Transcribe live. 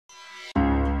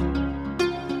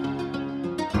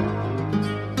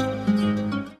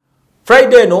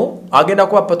Friday no agenda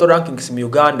kuba Pato Rankings mu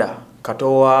Uganda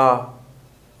katowa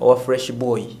owa Fresh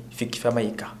Boy Fik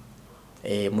Fameica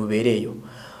mubereyo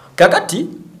kakati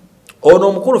ono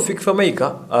omukulu Fik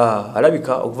Fameica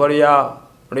alabika okuva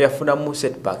yafuna mu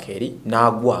setback eri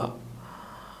nagwa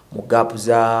mu gap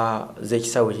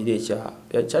z'ekisawe kiri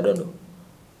kya Dondo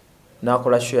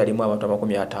nakola show yalimu abantu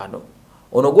 50.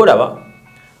 Ono golaba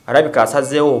alabika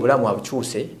asazeewo obulamu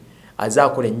abukyuse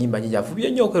azakola ennyimba nyingi avubye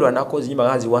nnyo okwerwa nakoze ennyimba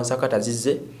ngazi wansakata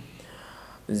zizze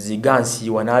zigansi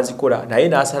wanazikola naye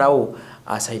nasalawo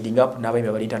siding up n'abayimbi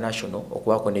abali international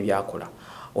okubaako ne byakola.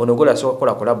 Ono gola asoka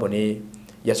kola collabo ne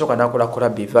yasoka nakola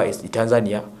collab biva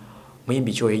Tanzania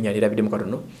muyimbi kyo yinyalira bidde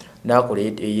mukatono nakola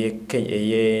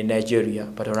eye Nigeria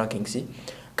Pato Rankings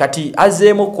kati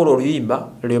azeemo kola oluyimba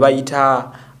lwe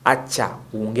bayita acha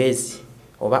ungezi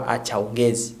oba acha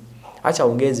ungezi. Acha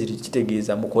ungezi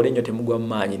kitegeeza mukole nnyo temugwa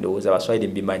maanyi ndowooza abaswahili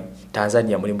mbimanyi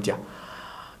Tanzania muri mutya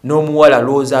n'omuwala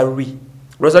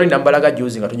Rozalee nambalaga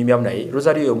juzi nga tunyumyamu naye.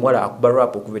 Rozalee oyo muwala akuba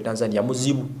rap okuva Tanzania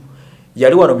muzibu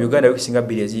yali wano mu Uganda wekisinga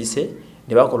bbiri eziise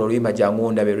ne bakola oluyimba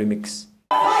Jangonda be remix.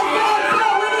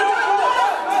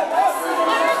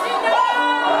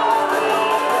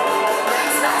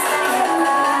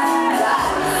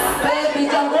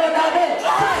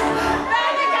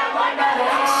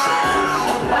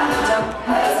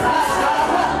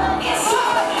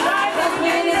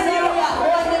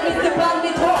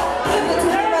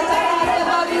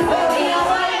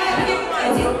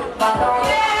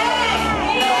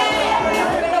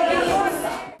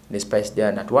 Ne Spice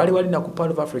Diana twali wali na ku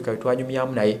Part of Africa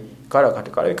twanyumyamu naye kala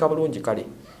kati kale kabulungi kale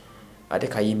ate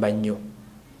kayimba nnyo.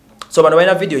 So bano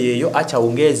balina video yeyo acha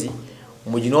ungezi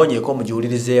mujinonyeko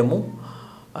mujiwulirizeemu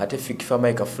ate Fik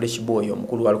Fameica Fresh Boy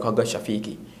omukulu wa Lukaga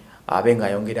Shafiki abenga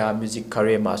ayongera music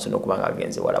career maso nokubanga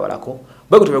agenze walabalako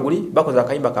bwe tubeguli bakoza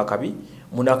akayimba kakabi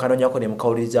munakanonyako ne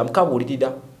mukawuliriza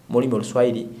mukabulirira mulimi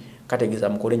Oluswahili kategeza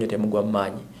mukole nnyo temugwa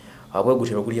maanyi abwe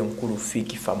gutebeguli omukulu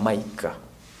Fik Fameica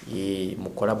mu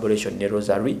collaboration ne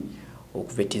Rozalee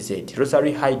okuva TZ.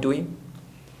 Rozalee, how you doing?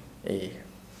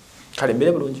 Kale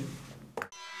mbere bulungi.